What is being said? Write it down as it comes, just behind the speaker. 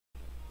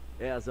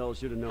Yeah, that's all I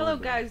should have known. Hello,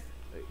 guys.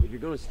 If you're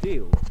gonna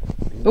steal.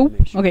 Oh,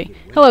 make sure okay. you get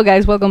away. Hello,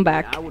 guys. Welcome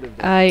back. I would've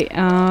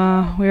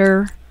done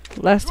We're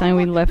last time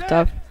we left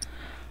off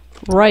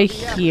right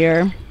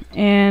here,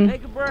 and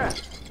Take a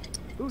breath.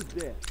 Who's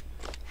dead?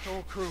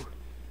 Whole crew.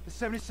 The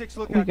 76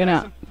 lookout we're gonna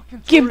guys, some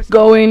fucking keep tourists.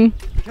 going.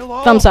 Kill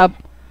all Thumbs of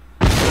up,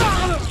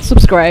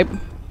 subscribe,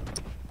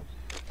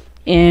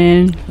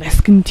 and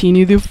let's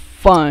continue the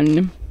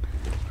fun.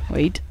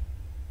 Wait.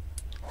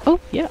 Oh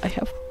yeah, I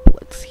have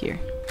bullets here.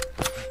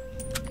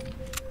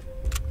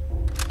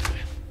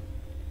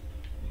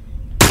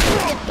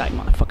 Die,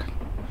 motherfucker.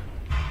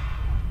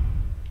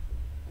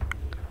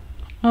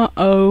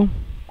 Uh-oh.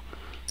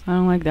 I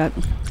don't like that.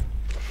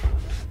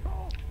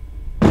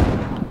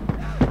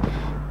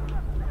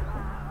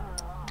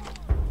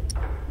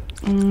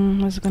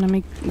 Let's gonna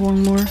make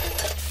one more.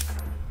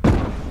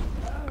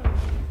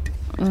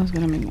 Let's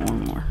gonna make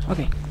one more.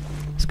 Okay,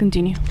 let's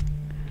continue.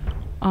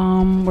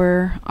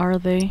 Where are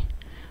they?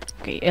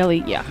 Okay,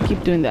 Ellie, yeah,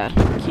 keep doing that.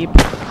 Keep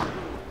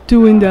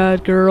doing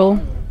that,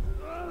 girl.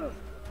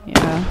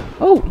 Yeah.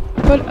 Oh,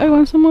 but I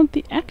want some of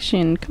the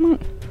action. Come on.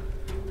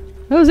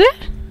 That was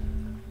it?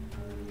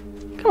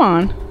 Come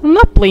on. I'm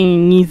not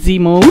playing easy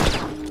mode. I'm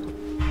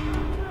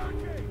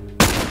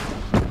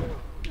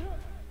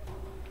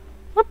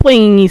not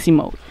playing easy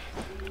mode.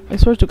 I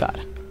swear to God.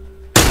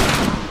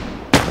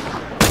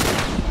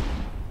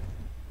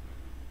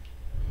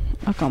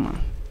 Oh, come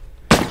on.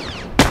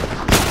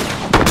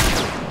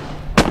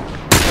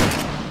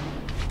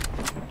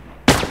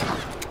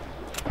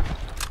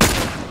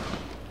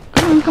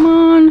 Come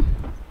on.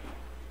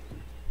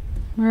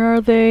 Where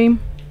are they?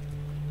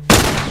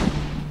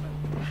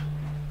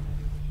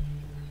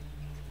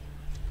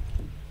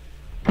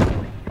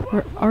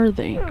 Where are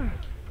they?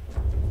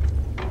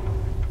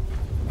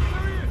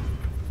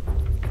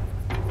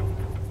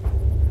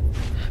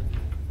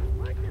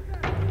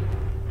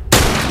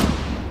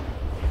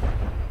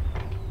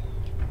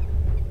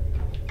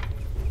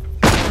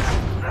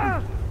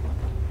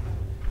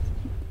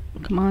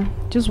 Come on.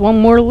 Just one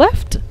more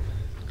left.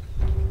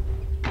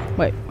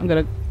 Wait, I'm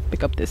gonna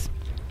pick up this.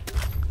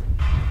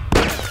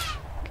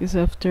 Cause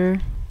after...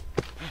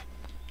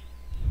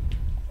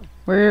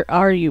 Where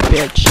are you,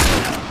 bitch?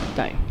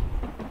 Die.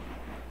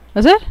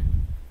 That's it?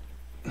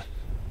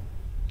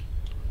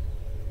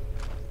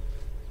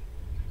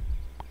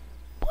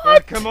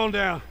 What? Come on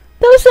down.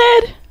 That was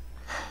it?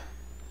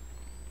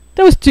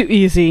 That was too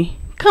easy.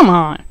 Come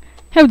on.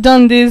 I've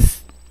done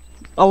this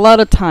a lot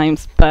of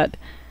times, but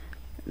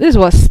this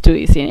was too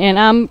easy.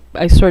 And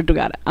I swear to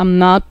God, I'm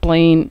not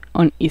playing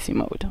on easy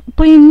mode. I'm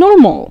playing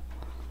normal.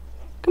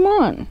 Come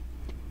on.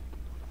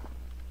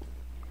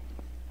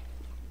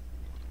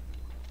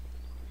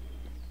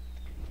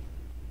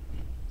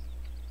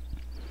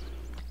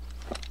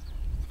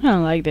 I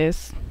don't like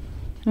this.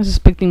 I was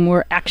expecting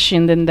more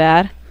action than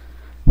that.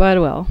 But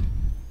well,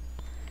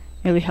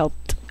 it really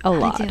helped a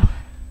lot. I do.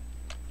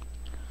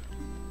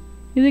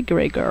 You did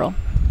great, girl.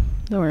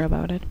 Don't worry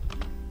about it.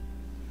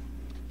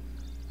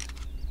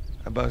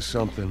 About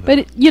something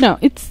But you know,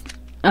 it's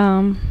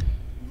a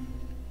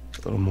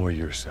little more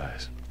your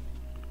size.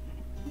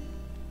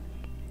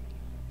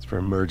 It's for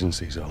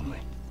emergencies only.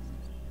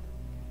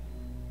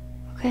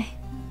 Okay.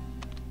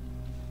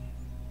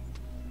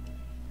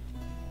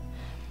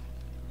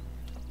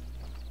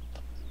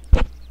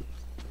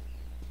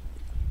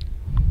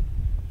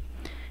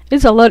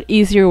 it's a lot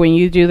easier when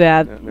you do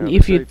that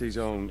if you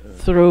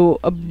throw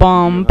a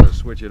bomb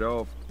Switch it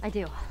off. I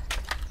do.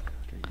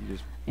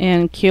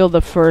 and kill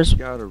the first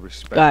Gotta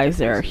respect guys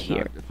the that are place is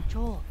here. not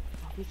Joel,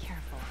 I'll be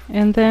careful.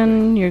 And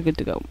then you're good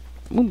to go.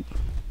 Ooh.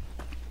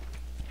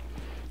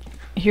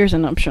 Here's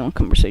an optional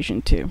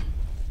conversation too.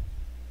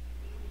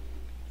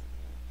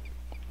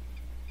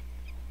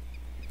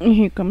 And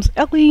here comes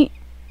Ellie.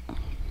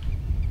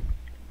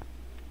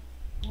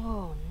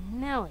 Whoa,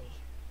 Nelly.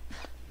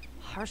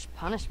 Harsh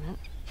punishment.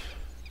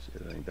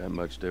 It ain't that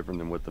much different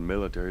than what the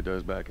military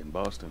does back in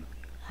Boston.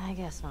 I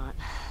guess not.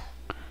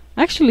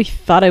 I actually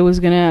thought I was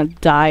gonna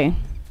die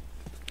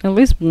at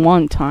least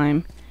one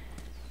time.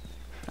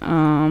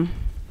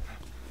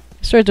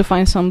 Started to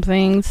find some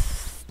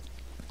things.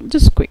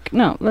 Just quick.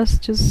 No, let's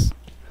just...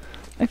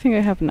 I think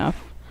I have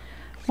enough.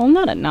 Well,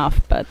 not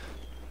enough, but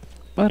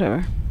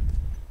whatever.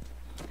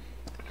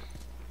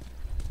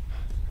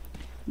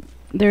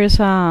 There is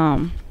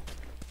a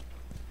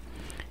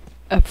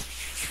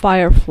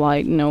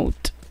Firefly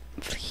note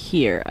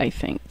here, I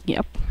think.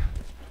 Yep.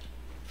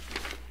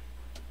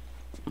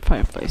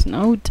 Firefly's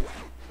note,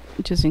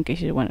 just in case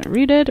you want to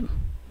read it.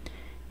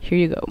 Here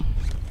you go.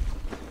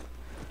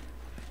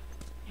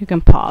 You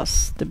can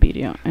pause the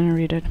video and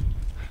read it.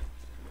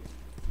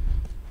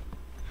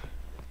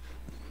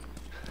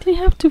 They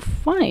have to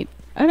fight.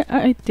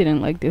 I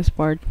didn't like this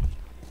part.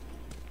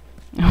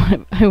 I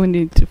would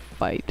need to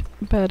fight,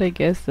 but I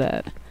guess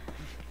that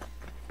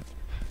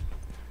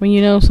when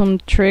you know some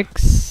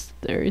tricks,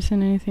 there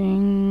isn't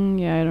anything.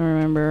 Yeah, I don't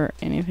remember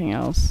anything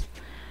else.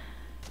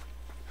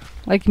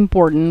 Like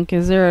important,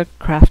 because there are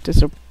craft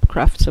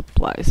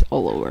supplies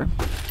all over.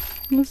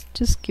 Let's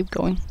just keep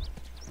going.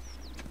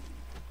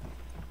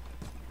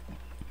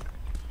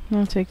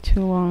 Don't take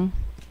too long.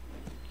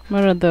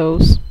 What are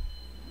those?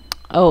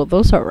 Oh,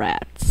 those are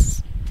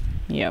rats.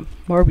 Yeah,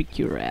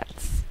 barbecue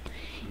rats.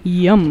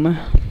 Yum.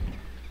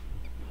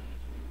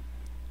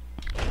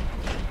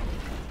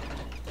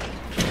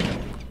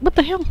 What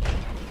the hell?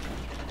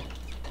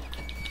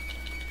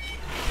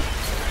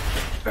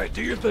 Alright,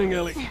 do your thing,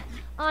 Ellie.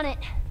 On it.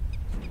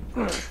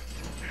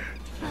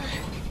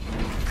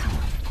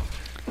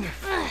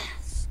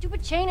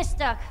 Stupid chain is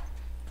stuck.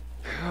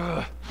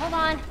 Hold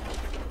on.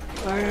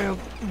 I am.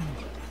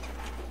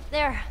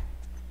 There.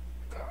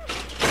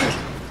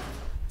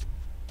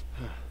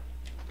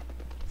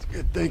 It's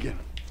good thinking.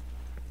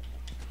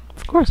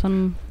 Of course,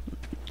 I'm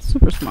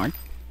super smart.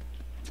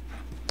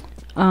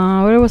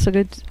 What was a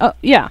good... Oh,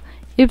 yeah.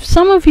 If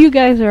some of you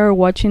guys are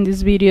watching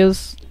these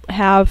videos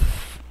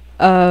have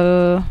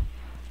a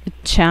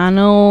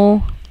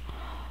channel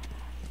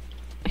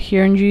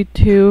here on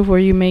YouTube where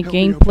you make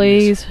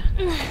gameplays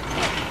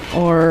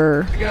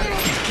or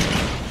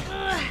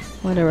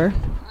whatever,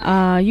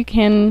 you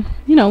can,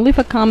 leave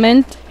a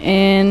comment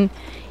and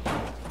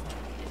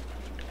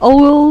I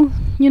will,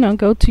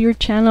 go to your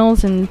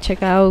channels and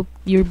check out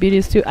your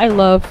videos too. I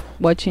love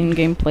watching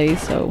gameplays,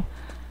 so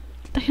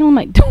what the hell am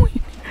I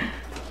doing?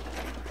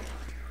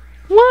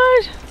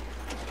 What?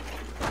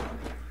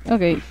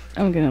 Okay,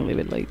 I'm gonna leave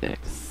it like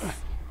this.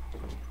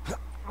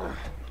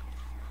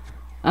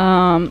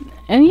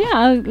 And yeah,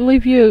 I'll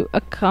leave you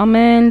a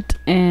comment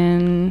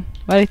and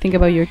what I think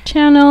about your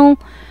channel.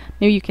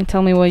 Maybe you can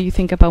tell me what you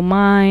think about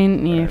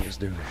mine. If Let's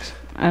do this.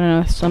 I don't know,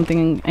 if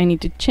something I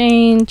need to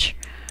change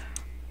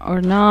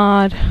or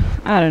not.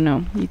 I don't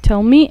know. You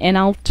tell me and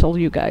I'll tell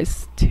you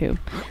guys too.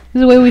 This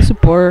is the way we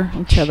support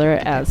each other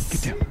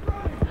as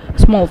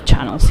small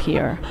channels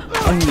here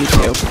on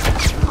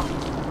YouTube.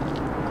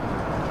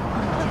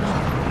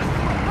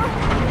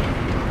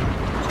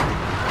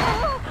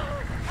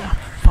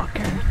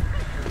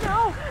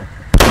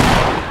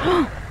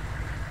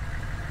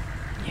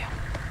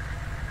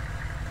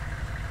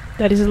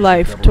 That is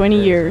life 20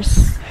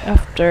 years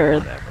after.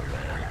 Whatever,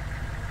 man.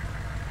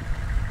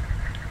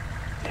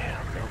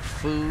 Damn, no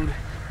food,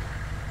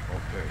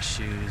 old pair of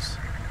shoes.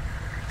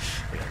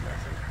 We got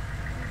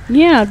nothing.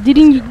 Yeah,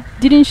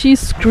 didn't she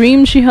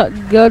scream she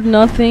got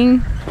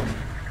nothing?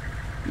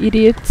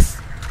 Idiots.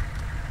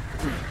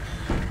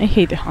 I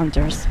hate the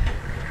hunters.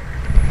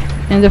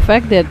 And the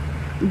fact that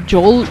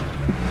Joel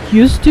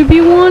used to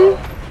be one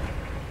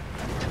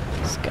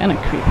is kinda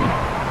creepy.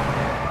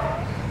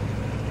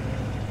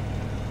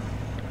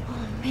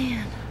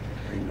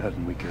 Ain't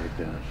nothing we could have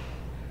done.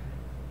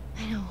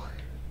 I know.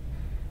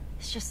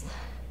 It's just...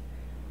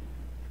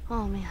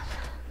 Oh, man.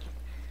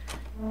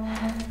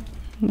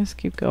 Let's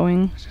keep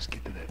going. Let's just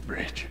get to that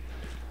bridge.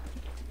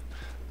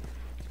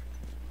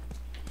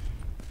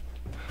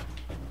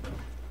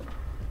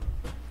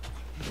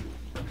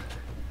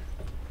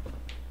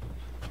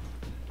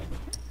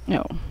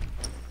 No.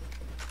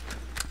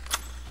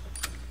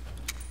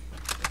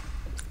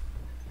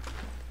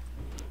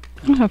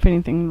 I don't have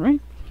anything, right?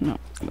 No.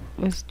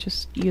 Let's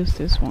just use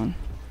this one.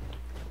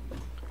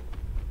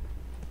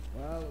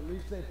 Well, at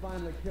least they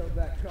finally killed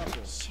that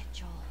couple. Shit,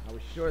 Joel. I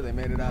was sure they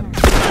made it out of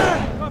here.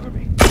 Cover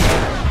me.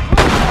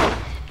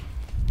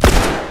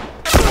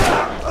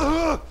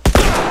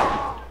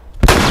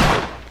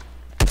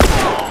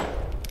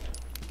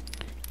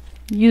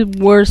 You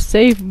were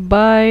saved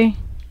by...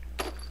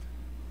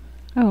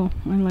 Oh,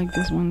 I like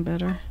this one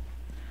better.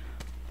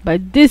 By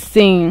this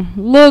thing.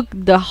 Look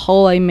the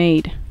hole I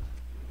made.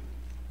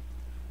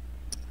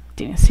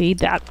 Didn't see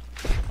that.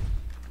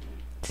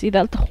 See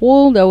that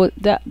hole?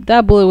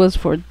 That bullet was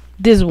for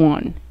this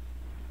one.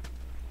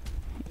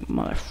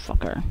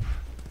 Motherfucker.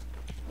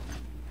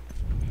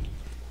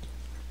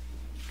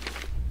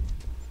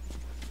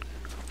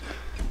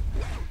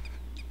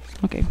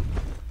 Okay.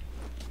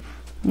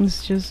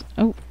 Let's just...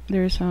 Oh,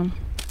 there's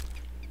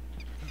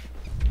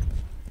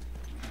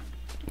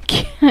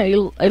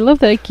I love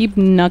that I keep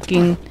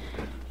knocking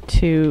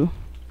to...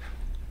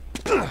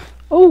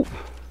 Oh!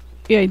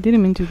 Yeah, I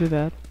didn't mean to do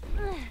that.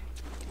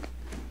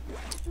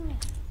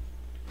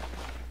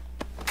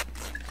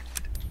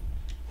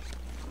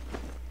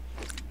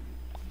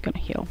 Gonna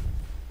heal.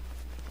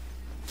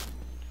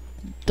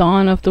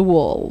 Dawn of the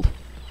Wolf.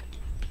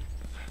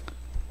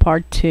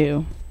 Part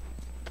 2.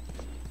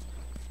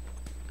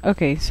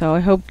 Okay, so I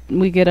hope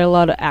we get a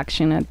lot of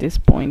action at this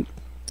point.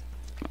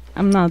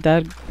 I'm not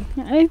that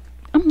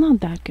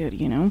good,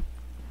 you know.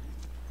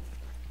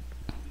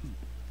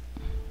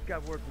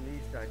 Got word from the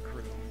East Side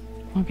crew.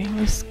 Okay,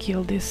 let's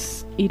kill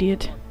this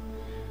idiot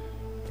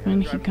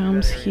when he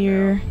comes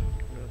here.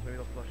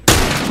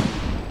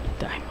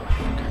 Die,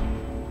 motherfucker.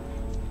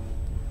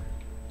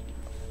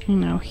 And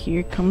now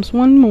here comes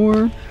one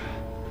more.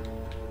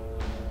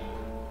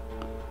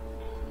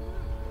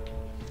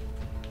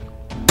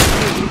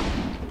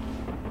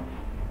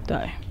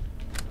 Die.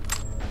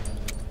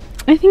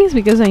 I think it's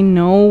because I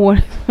know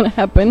what's gonna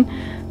happen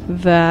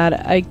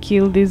that I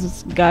kill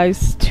these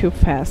guys too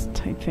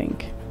fast, I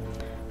think.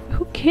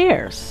 Who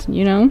cares,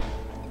 you know?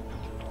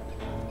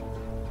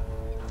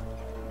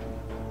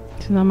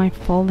 It's not my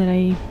fault that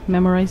I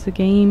memorized the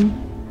game.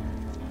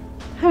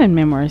 I haven't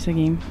memorized the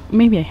game.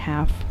 Maybe I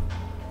have.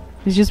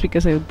 It's just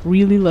because I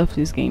really love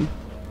this game.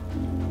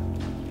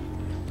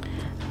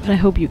 But I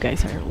hope you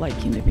guys are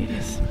liking the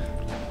videos.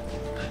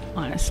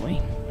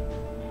 Honestly.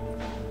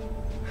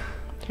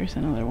 There's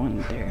another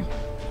one there.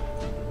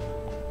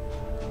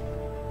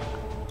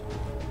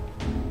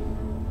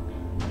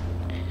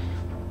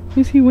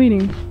 Is he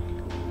waiting?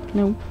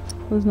 No,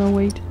 let's not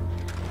wait.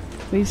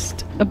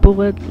 Waste a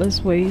bullet,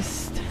 let's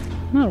waste.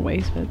 Not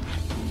waste, but.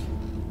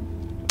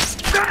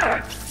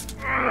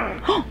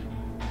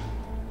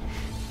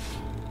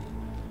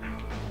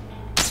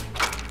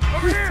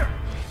 Over here!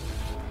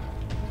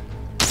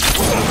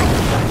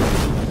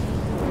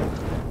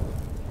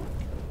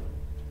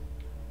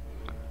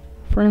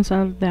 Friends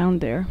are down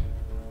there.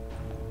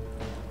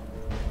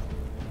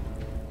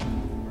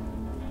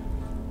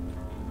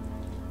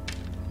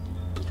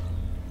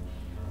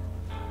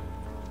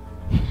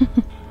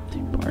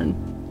 Barn.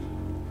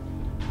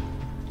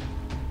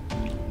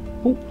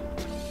 Oh.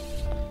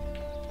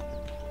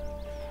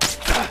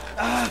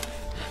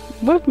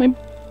 What my?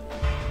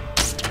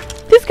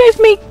 This guy's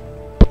made.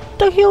 What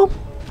the hell?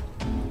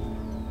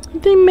 What are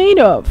they made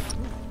of?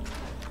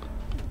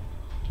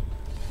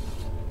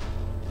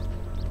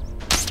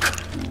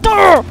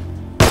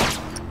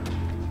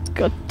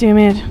 God damn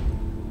it.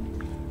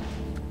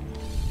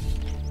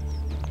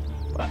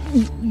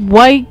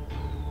 Why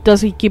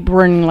does he keep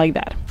running like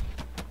that?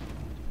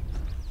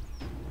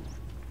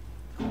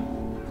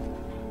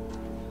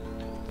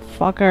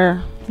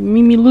 Fucker. You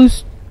made me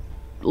lose.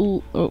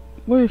 Oh,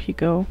 where did he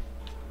go?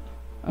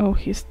 Oh,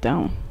 he's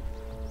down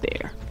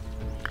there.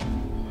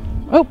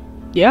 Oh,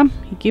 yeah,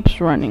 he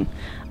keeps running.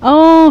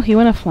 Oh, he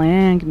wanna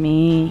flank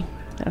me.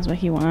 That's what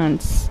he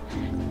wants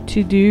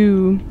to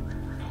do.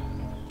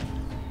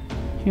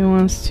 He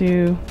wants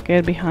to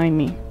get behind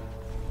me.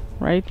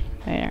 Right?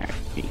 There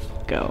we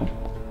go.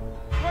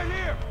 Right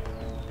here!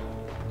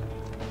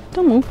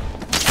 Don't move.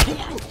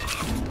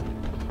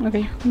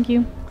 Okay, thank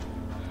you.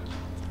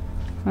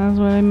 That's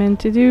what I meant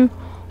to do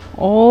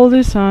all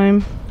this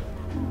time.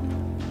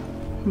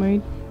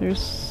 Wait,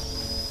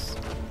 there's...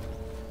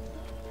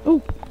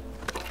 Oh!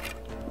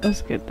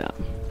 Let's get that.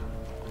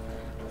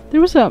 There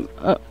was an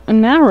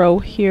arrow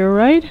here,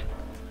 right?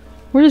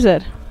 Where is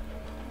it?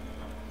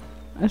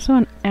 I saw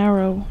an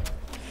arrow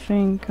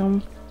thing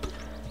come.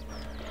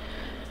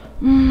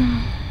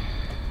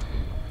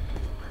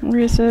 Where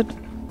is it?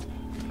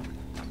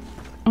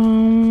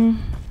 Oh,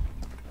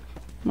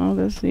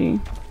 let's see.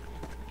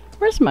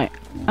 Where's my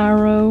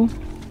arrow?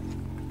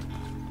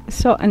 I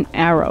saw an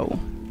arrow.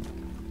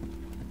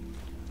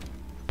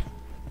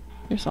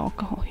 There's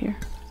alcohol here.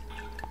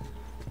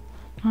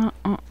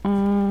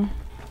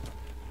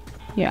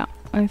 Yeah,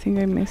 I think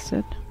I missed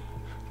it.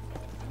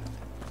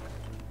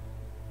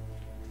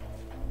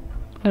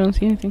 I don't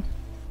see anything.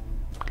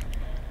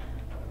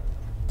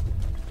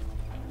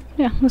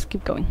 Yeah, let's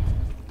keep going.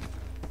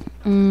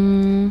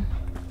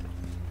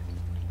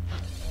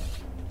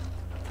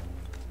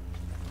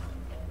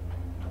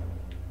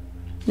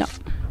 No.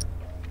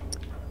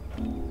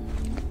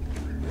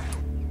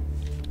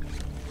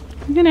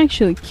 You can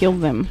actually kill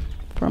them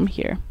from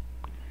here.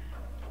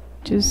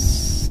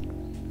 Just...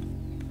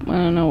 I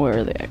don't know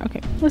where they are.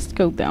 Okay, let's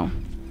go down.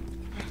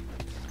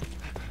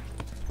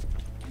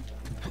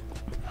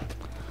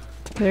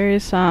 There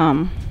is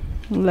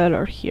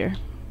letter here.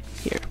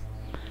 Here.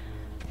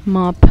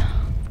 Mob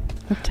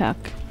attack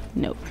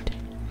note.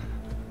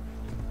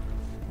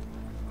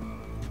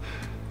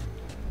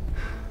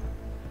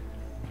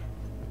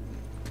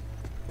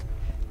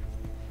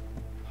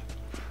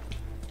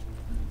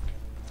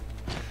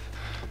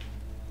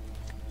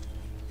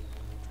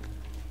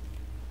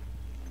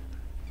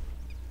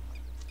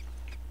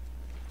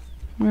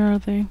 Where are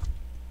they?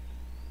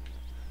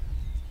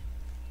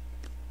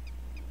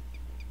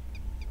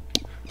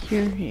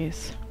 Here he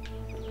is.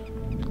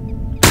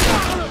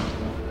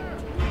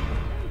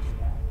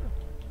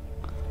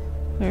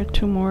 There are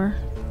two more.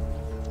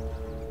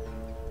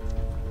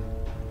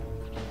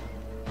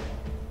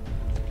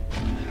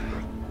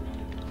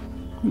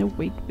 No,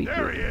 wait.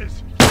 There he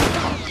is!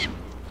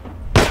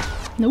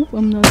 Nope,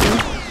 I'm not there.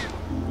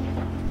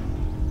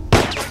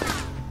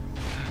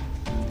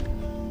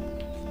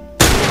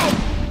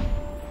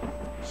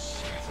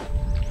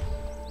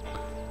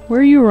 Where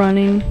are you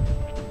running?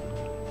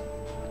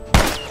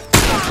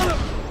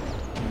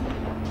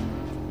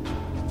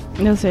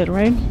 That's it,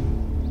 right?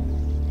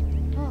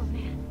 Oh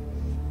man.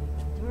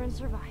 Endure and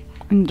survive.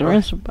 Endure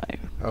and survive.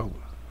 Oh,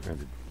 and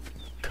the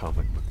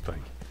comic book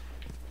thing.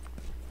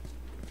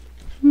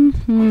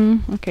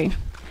 Okay.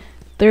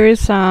 There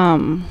is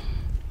Oh,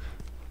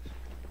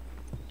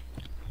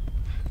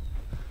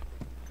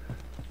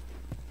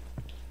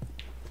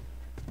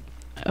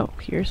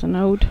 here's a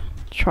note.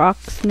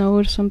 Trucks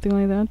note, something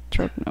like that.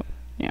 Truck note.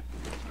 Yeah.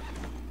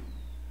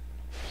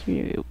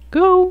 Here you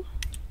go.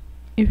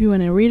 If you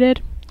want to read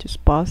it,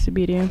 just pause the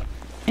video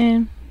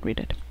and read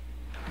it.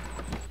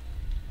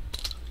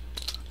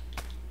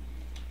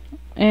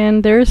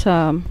 And there's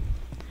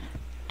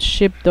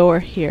ship door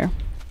here.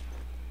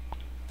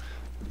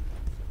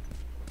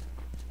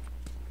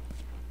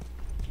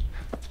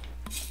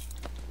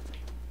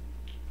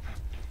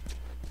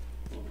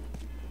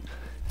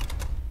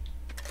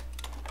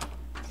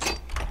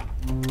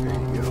 There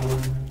you go.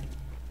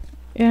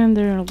 And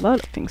there are a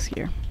lot of things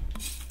here.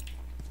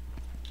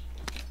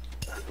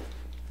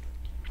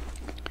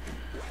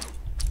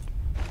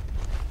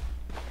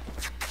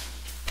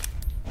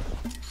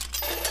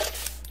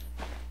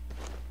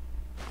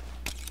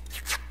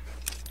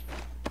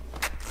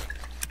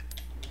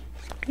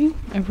 Okay,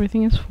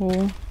 everything is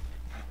full.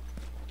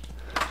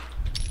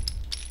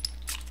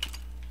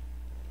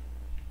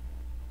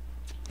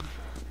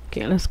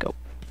 Okay, let's go.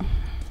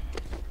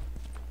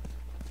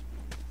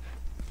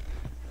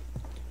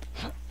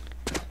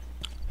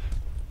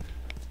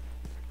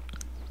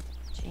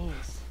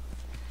 Jeez.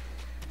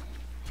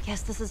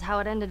 Guess this is how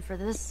it ended for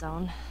this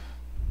zone.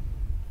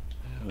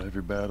 Well,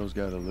 every battle's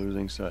got a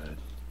losing side.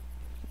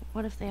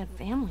 What if they had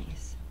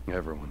families?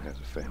 Everyone has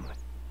a family.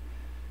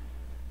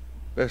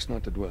 Best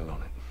not to dwell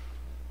on it.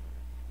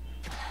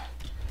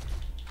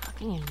 How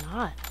can you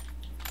not?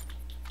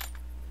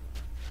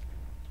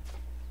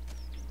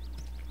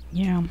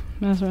 Yeah,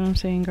 that's what I'm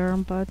saying, girl,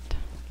 but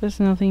there's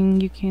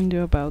nothing you can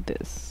do about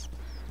this.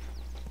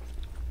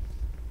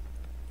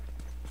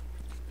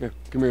 Here,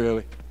 come here,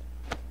 Ellie.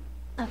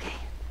 Okay.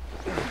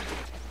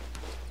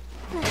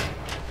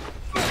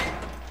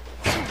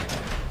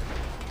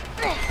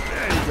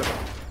 There you go.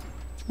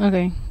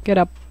 Okay, get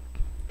up.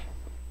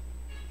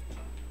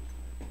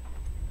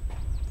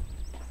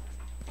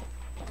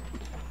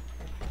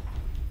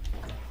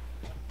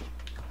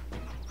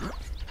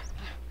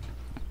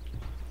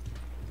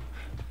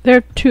 There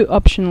are 2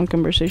 optional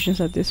conversations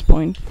at this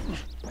point.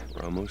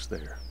 We're almost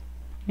there.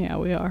 Yeah,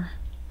 we are.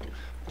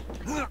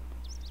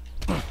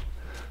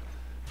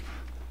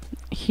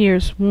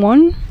 Here's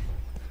one.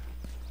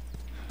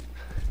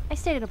 I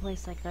stayed at a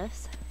place like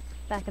this,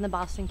 back in the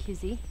Boston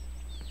QZ.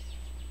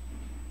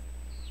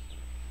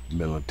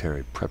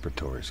 Military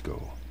preparatory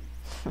school.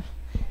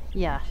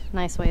 Yeah,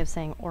 nice way of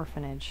saying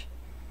orphanage.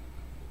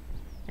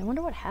 I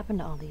wonder what happened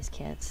to all these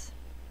kids.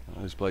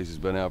 Well, this place has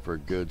been out for a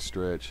good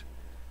stretch.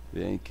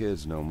 They ain't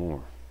kids no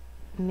more.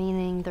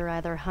 Meaning they're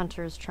either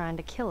hunters trying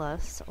to kill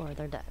us, or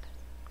they're dead.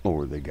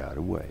 Or they got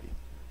away.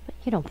 But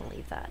you don't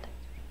believe that.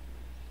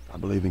 I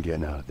believe in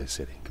getting out of this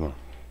city. Come on.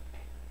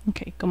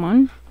 Okay, come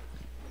on.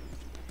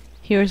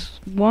 Here's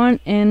one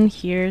and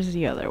here's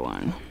the other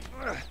one.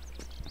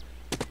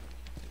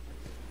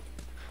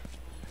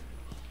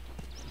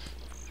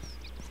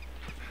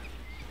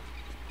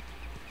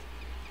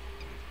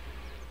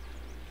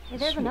 Hey,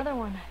 there's another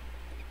one.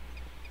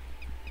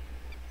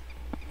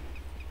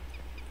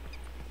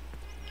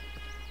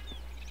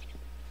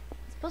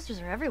 These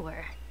posters are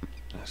everywhere.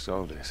 I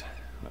saw this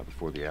right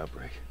before the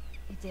outbreak.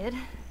 You did?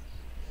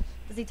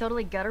 Was he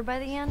totally gut her by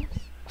the end?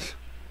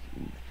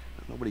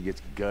 Nobody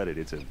gets gutted.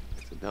 It's a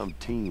dumb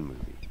teen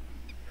movie.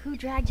 Who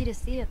dragged you to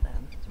see it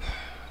then?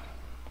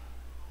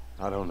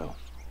 I don't know.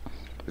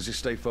 Let's just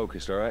stay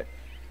focused, all right?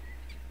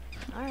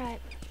 All right.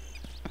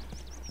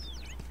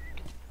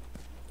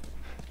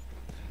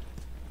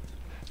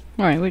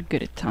 Alright, we're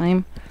good at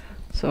time.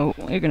 So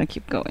we're gonna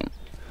keep going.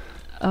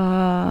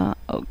 Oh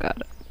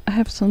god. I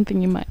have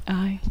something in my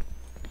eye.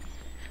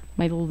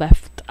 My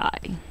left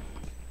eye.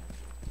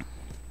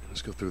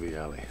 Let's go through the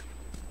alley.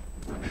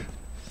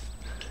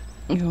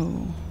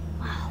 Oh.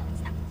 Wow,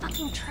 it's that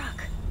fucking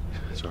truck.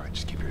 It's all right.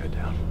 Just keep your head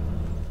down.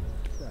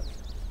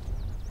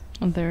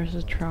 And there's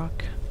a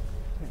truck.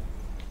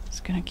 It's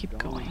gonna keep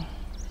going.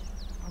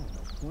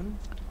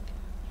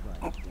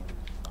 I'm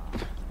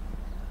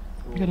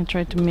gonna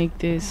try to make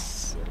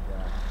this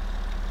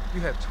You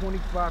have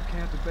 25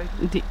 cans of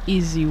bacon? the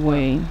easy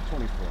way.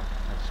 24.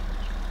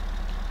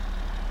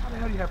 How the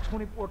hell do you have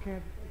 24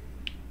 cans?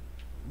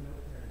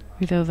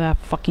 Without that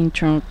fucking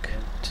trunk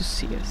to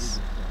see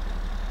us.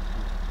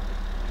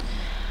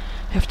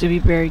 Have to be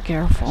very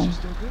careful. She's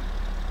still good?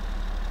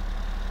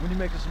 When you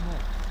making some more?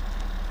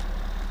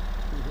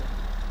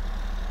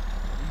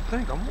 What do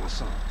you think? I want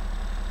some.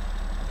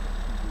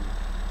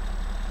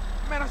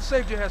 Man, I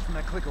saved your ass from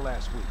that clicker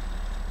last week.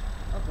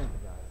 I'll think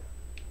about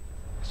it.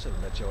 I should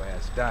have let your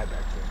ass die back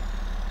there.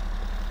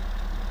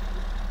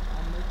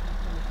 I'll make you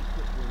finish the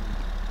trip for you.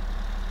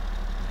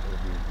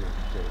 It'll be a good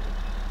shave.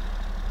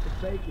 The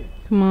bacon.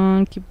 Come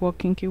on, keep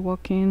walking, keep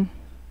walking.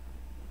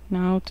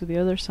 Now to the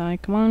other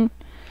side, come on.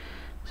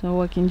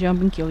 So I can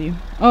jump and kill you.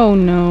 Oh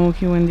no,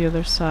 he went the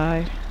other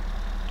side.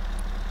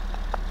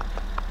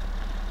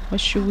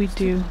 What should we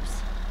do?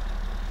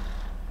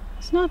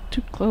 It's not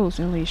too close,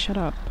 Ellie, shut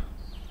up.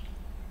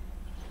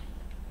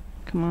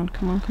 Come on,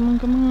 come on, come on,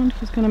 come on.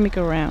 He's gonna make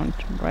a round,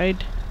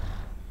 right?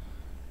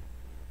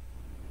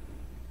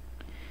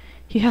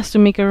 He has to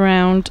make a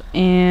round,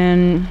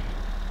 and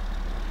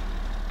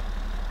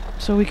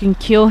so we can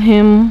kill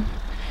him.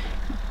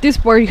 This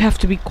part you have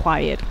to be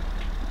quiet.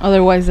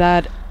 Otherwise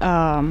that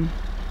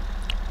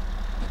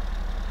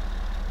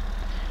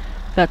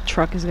that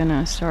truck is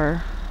gonna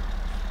start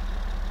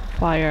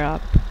fire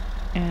up,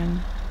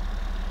 and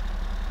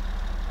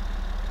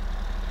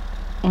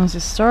once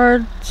it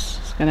starts,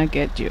 it's gonna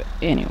get you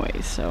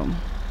anyway, so.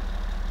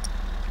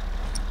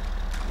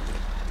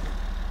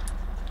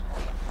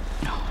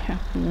 Oh, I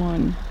have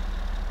one.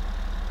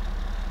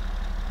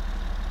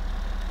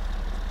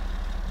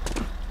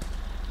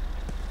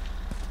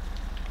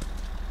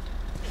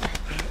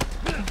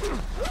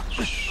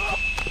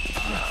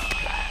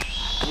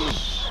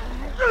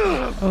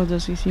 Oh,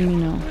 does he see me?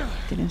 No,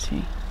 didn't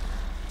see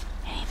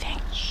anything.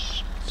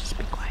 Shh, just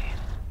be quiet.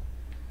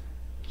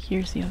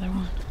 Here's the other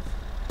one.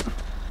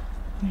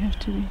 We have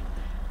to be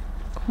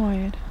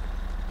quiet.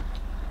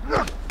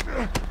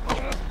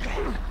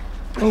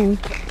 Oh,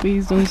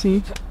 please don't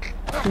see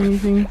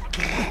anything.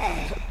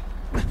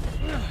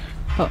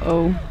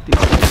 Uh-oh.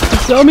 He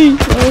saw me!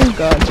 Oh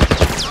god.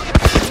 It's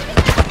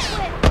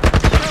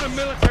not a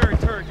military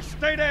turret. Just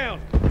stay down.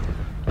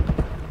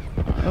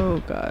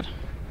 Oh god.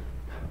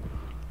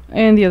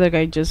 And the other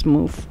guy just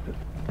moved.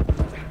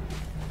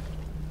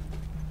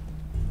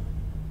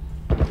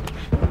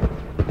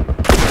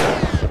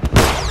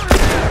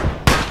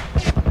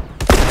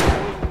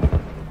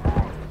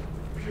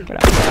 Get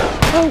out.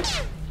 Oh!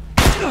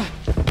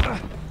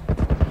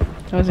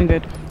 That wasn't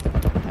good.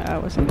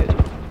 That wasn't good.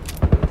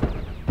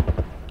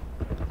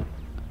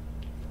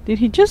 Did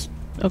he just...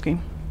 Okay,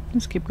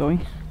 let's keep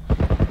going.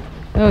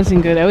 That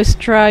wasn't good. I was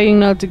trying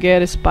not to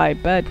get a spy,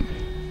 but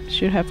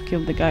should have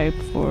killed the guy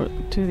before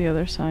to the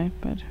other side,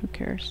 but who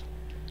cares?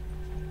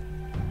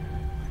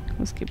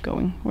 Let's keep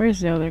going. Where is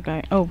the other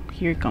guy? Oh,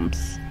 here he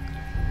comes.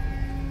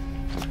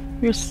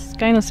 We're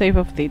kind of safe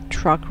of the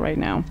truck right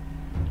now.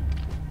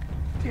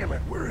 Damn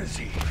it, where is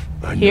he?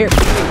 Here.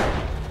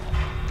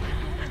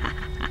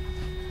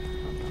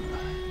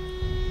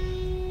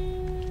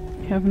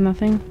 You have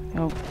nothing?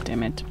 Oh,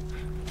 damn it.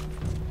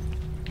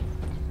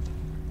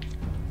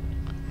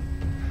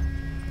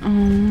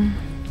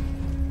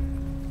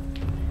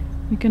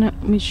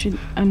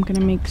 I'm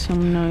gonna make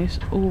some noise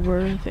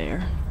over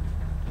there.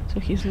 So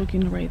he's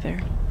looking right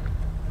there.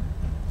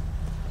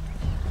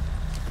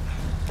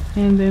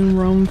 And then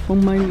run for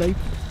my life.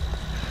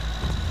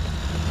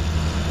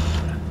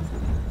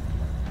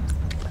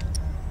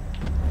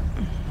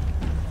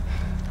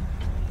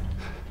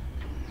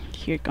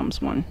 Here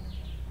comes one.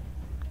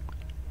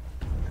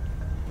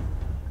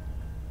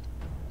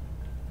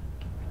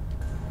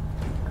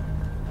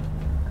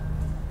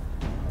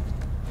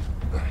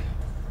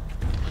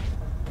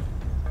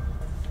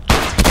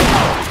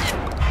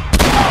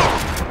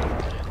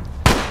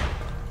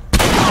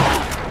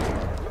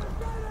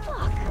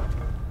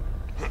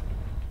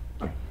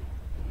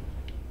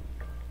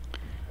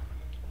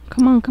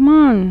 Come on, come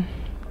on!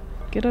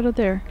 Get out of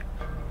there.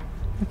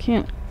 I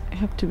can't. I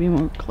have to be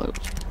more close.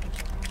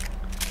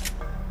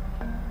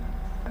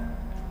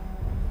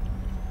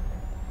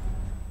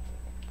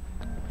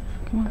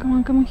 Come on, come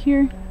on, come on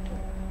here.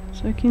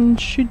 So I can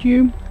shoot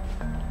you.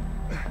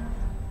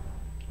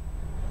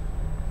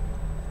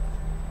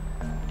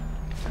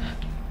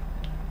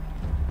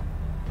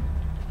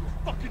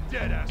 Fucking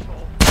dead,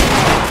 asshole.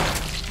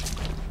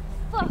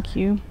 Thank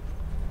you.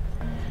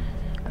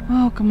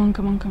 Oh, come on,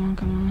 come on, come on,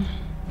 come on.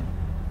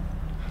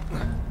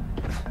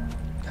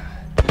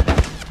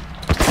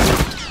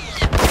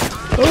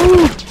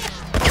 Oh!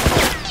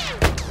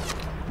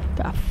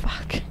 The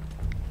fuck?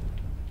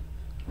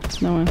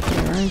 There's no one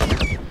here,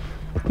 right?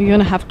 You're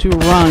gonna have to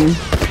run.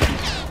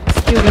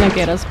 Still gonna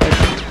get us, but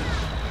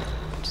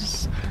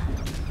just...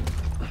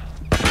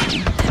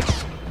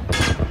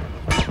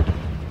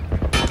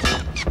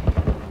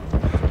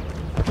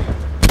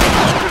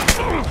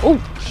 Oh!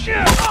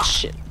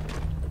 Shit!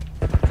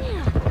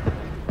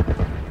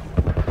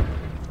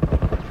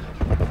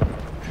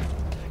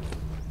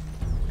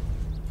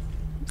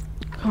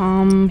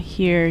 Come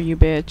here, you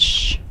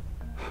bitch.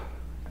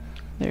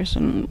 There's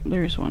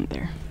one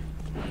there.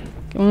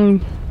 Come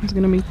on, it's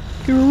gonna make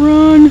you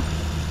run.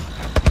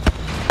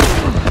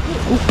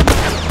 Ooh.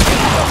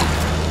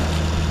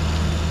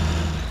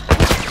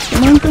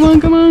 Come on, come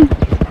on, come on.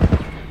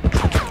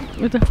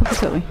 What the fuck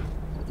is Ellie?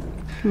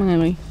 Come on,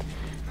 Ellie.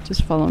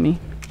 Just follow me.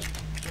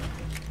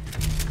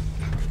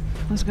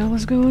 Let's go,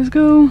 let's go, let's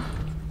go.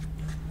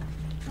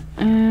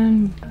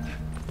 And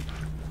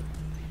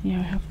yeah,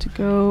 I have to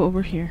go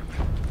over here.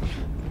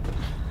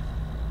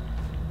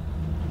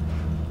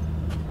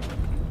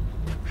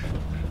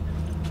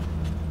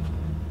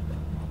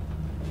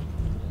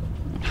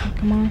 Okay,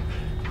 come on.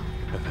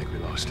 I think we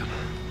lost him.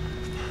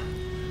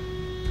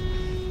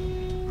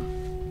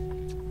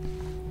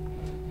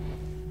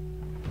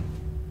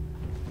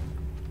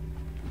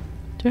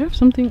 Do I have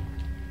something?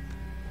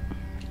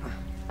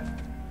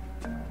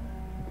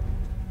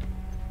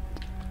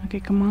 Okay,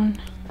 come on.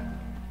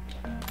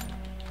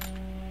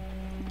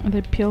 Are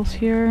there pills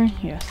here?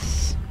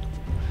 Yes.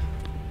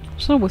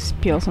 There's always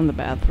pills in the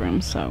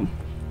bathroom, so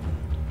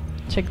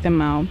check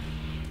them out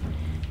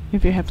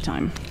if you have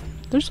time.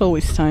 There's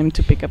always time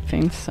to pick up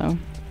things, so.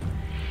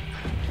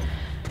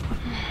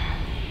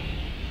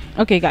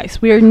 Okay,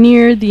 guys, we are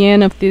near the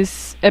end of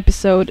this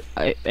episode.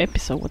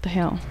 What the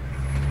hell?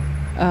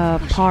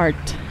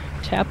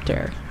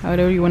 Chapter,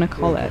 however you want to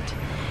call it.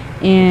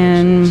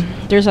 and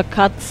there's a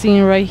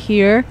cutscene right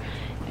here.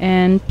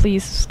 And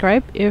please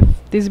subscribe. If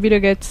this video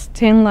gets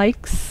 10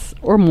 likes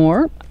or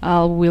more,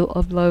 I will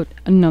upload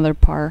another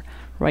part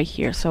right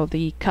here. So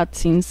the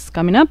cutscene's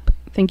coming up.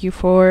 Thank you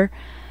for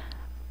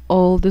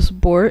all the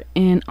support,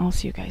 and I'll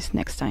see you guys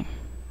next time.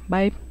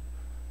 Bye.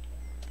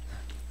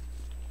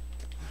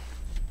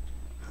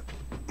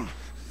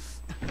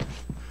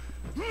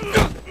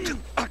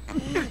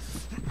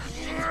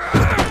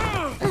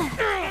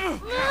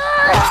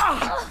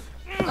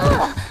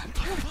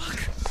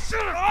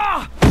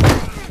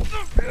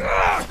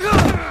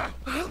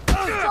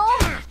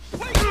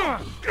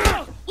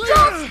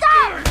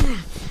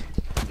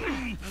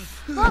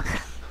 Look!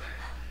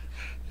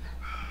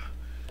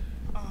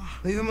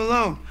 Leave him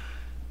alone.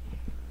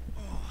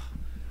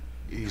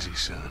 Easy,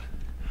 son.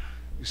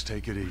 Just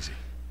take it easy.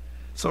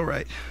 It's all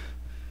right.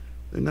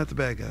 They're not the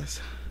bad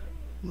guys.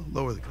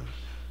 Lower the gun.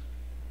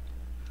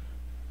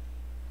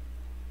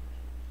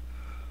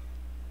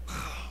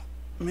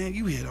 Man,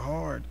 you hit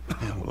hard.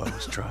 Yeah, well, I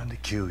was trying to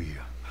kill you.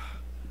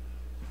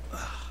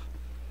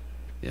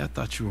 Yeah, I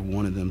thought you were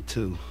one of them,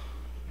 too.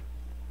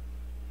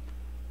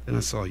 Then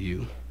I saw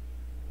you.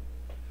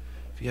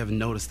 If you haven't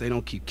noticed, they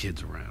don't keep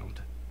kids around.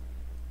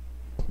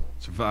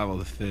 Survival of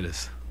the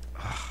fittest.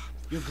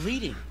 You're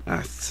bleeding.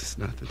 It's just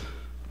nothing.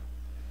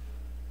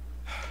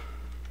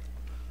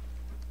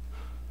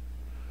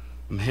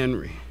 I'm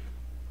Henry.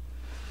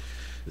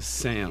 This is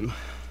Sam.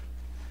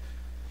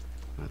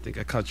 I think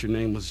I caught your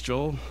name was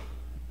Joel.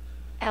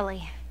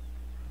 Ellie.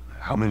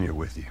 How many are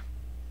with you?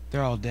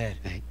 They're all dead.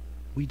 Hey,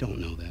 we don't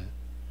know that.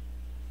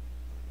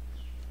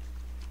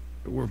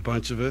 There were a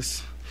bunch of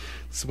us.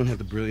 Someone had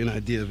the brilliant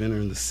idea of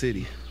entering the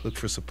city, look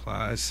for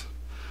supplies.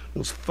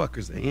 Those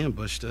fuckers, they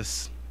ambushed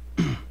us,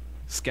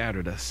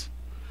 scattered us.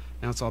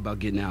 Now it's all about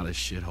getting out of this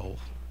shithole.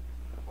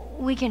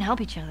 We can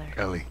help each other.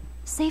 Ellie.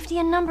 Safety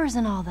in numbers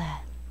and all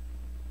that.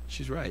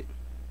 She's right.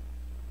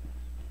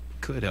 We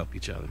could help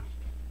each other.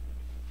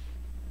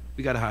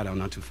 We got a hideout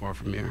not too far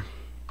from here.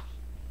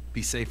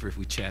 Be safer if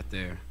we chat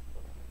there.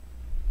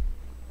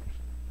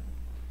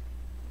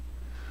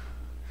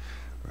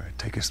 All right,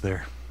 take us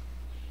there.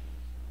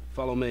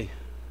 Follow me.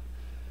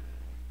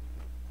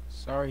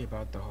 Sorry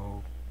about the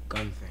whole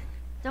gun thing.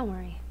 Don't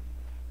worry.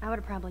 I would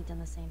have probably done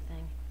the same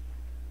thing.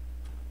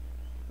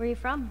 Where are you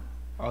from?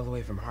 All the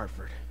way from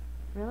Hartford.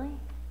 Really?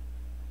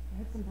 I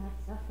heard some bad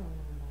stuff going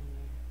on down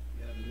there.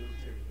 We have a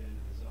military band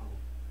in the zone.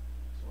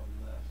 That's why we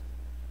left.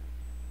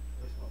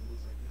 Place probably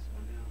looks like